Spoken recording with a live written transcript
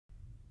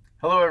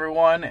Hello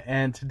everyone,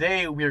 and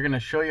today we are going to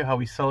show you how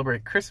we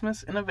celebrate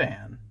Christmas in a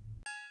van.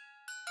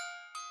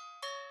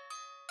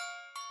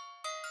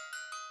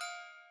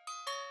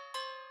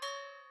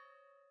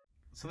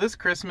 So this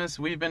Christmas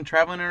we've been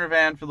traveling in our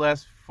van for the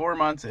last 4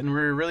 months, and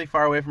we're really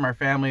far away from our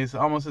families,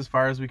 almost as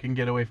far as we can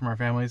get away from our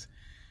families.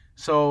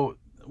 So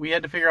we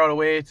had to figure out a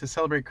way to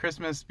celebrate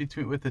Christmas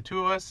with the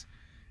two of us,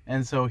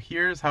 and so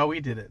here's how we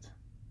did it.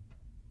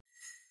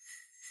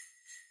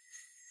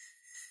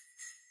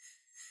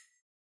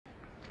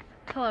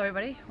 Hello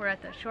everybody, we're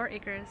at the Shore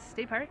Acres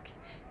State Park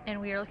and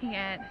we are looking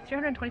at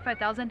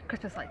 325,000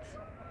 Christmas lights.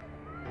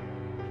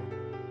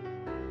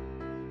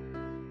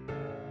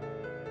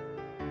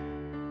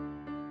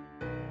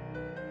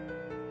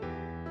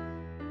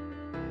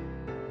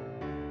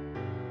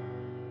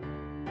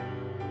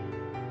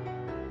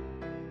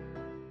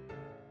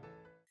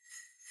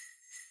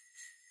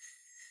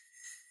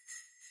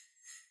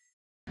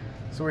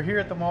 So we're here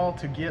at the mall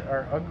to get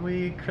our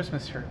ugly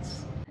Christmas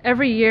shirts.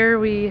 Every year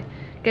we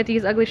get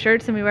these ugly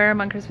shirts and we wear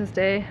them on Christmas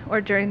Day or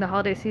during the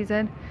holiday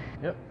season.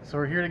 Yep, so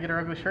we're here to get our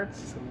ugly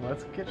shirts, so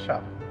let's get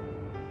shopping.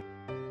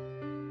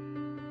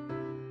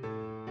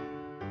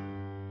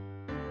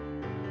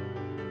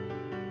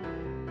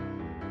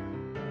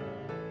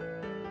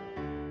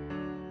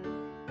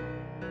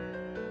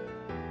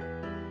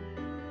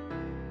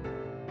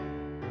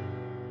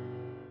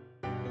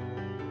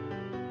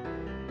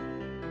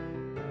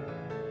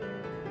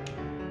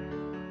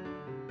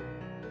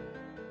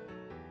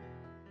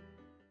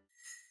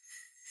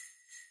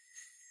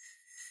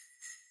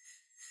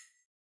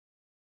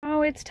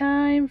 Oh, it's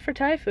time for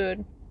Thai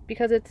food,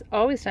 because it's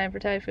always time for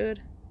Thai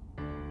food.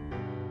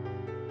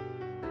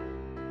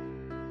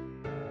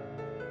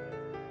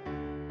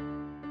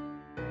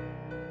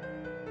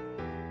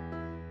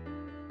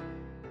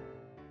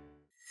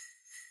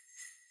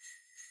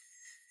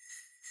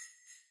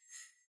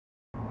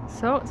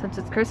 So, since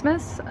it's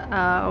Christmas,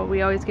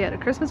 we always get a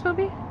Christmas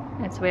movie,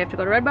 and so we have to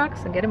go to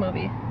Redbox and get a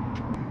movie.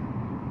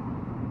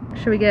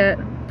 Should we get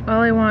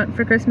All I Want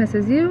for Christmas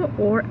Is You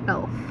or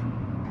Elf?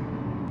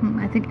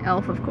 I think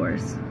Elf, of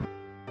course.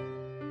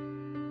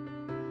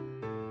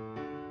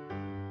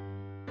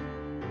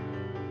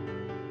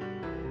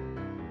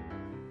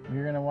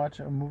 We're gonna watch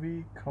a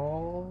movie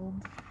called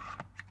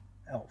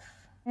Elf.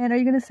 And are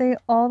you gonna say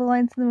all the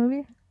lines in the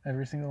movie?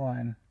 Every single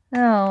line.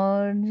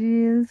 Oh,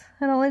 jeez.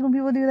 I don't like when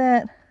people do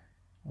that.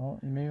 Well,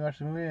 you maybe watch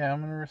the movie, and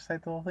I'm gonna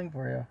recite the whole thing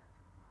for you.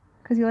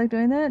 Because you like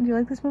doing that? Do you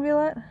like this movie a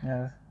lot?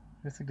 Yeah,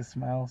 I just like to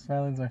smile.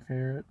 Smiling's my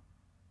favorite.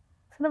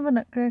 Son of a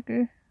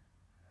nutcracker.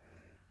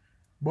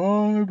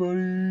 Bye,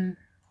 buddy.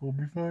 Hope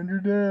you find your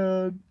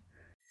dad.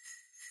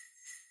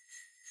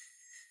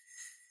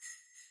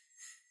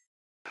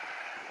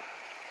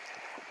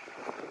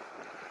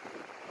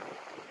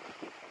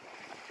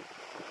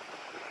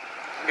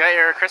 You got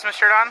your Christmas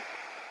shirt on?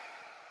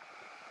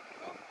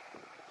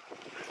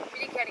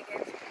 We need candy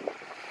canes.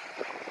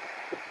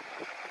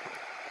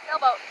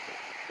 Sailboat.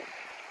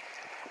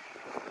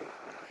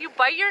 You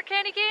bite your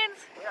candy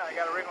canes? Yeah, I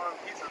got a ring on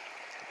pizza.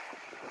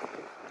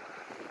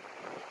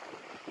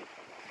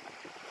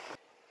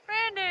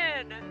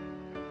 Brandon!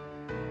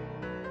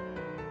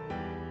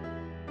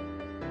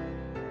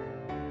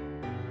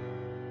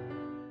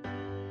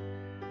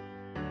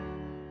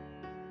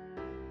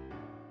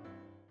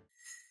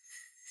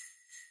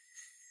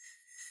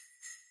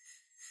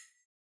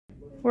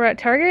 We're at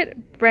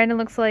Target. Brandon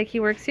looks like he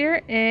works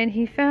here and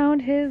he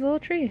found his little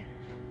tree.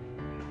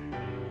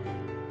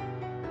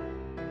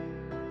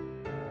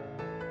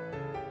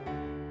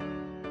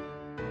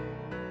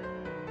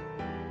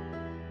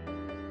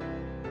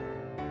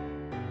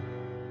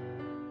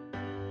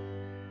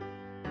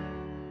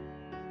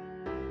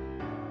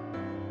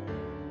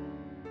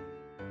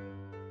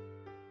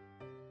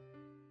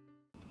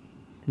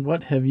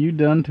 What have you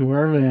done to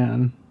our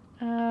van?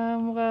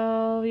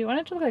 Well, we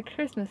wanted to look like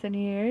Christmas in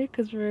here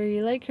because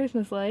we like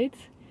Christmas lights.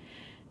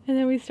 And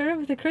then we started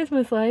with the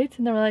Christmas lights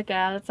and then we're like,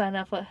 that's not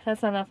enough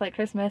like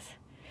Christmas.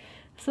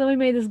 So then we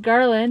made this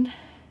garland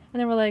and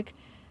then we're like,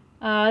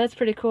 that's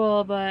pretty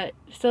cool, but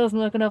still doesn't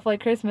look enough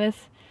like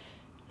Christmas.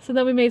 So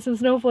then we made some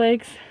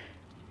snowflakes.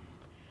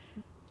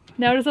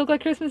 Now does it look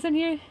like Christmas in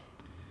here?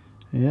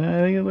 Yeah,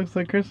 I think it looks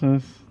like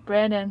Christmas.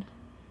 Brandon,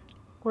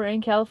 we're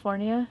in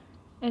California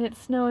and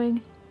it's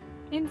snowing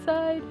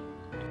inside.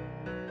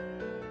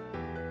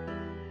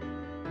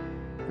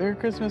 Merry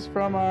Christmas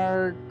from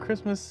our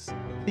Christmas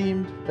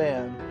themed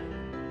van.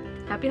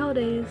 Happy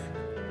holidays.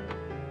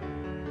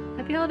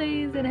 Happy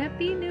holidays and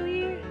Happy New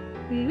Year.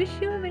 We wish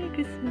you a Merry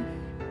Christmas.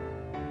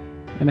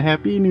 And a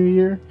Happy New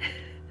Year.